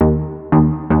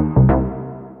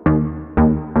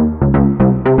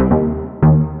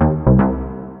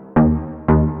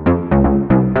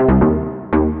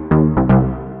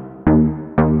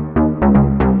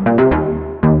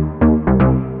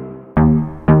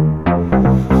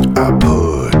I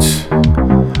put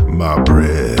my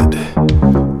bread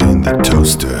in the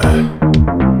toaster.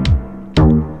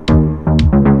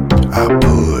 I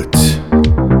put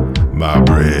my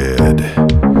bread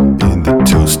in the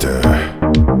toaster.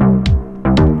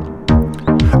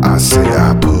 I say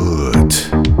I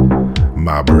put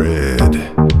my bread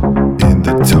in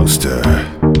the toaster.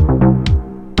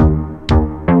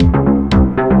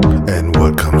 And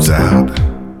what comes out?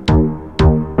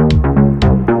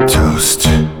 Toast.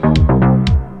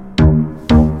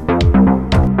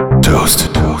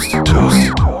 Toast, toast,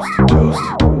 toast, toast, toast,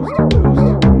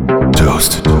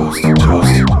 toast, toast,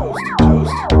 toast, toast,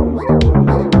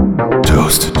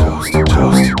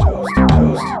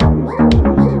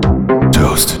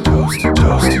 toast, toast,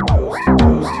 toast,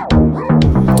 toast.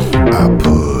 I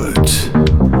put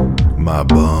my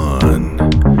bun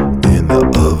in the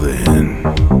oven.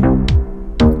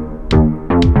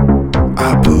 I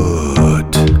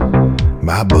put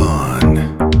my bun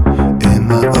in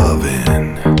the oven.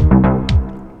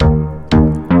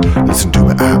 Listen to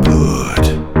me, I put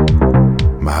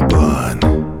my bun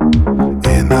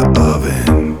in the oven.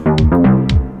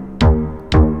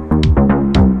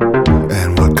 And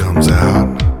what comes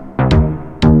out?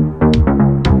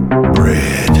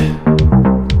 Bread.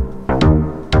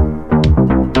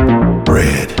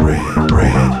 Bread, bread,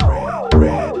 bread,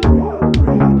 bread,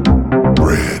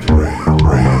 bread, bread, bread,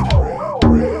 bread,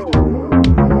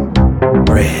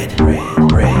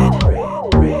 bread,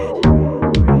 bread,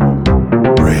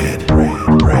 bread,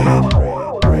 bread,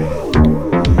 bread.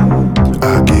 I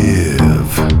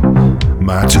give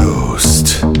my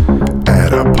toast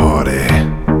at a party.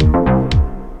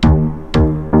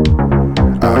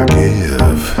 I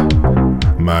give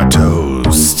my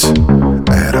toast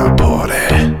at a party.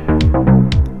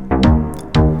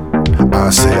 I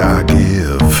say I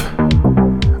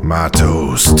give my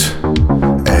toast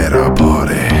at a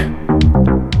party.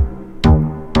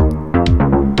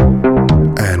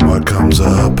 And what comes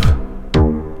up?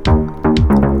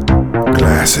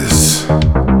 Glasses.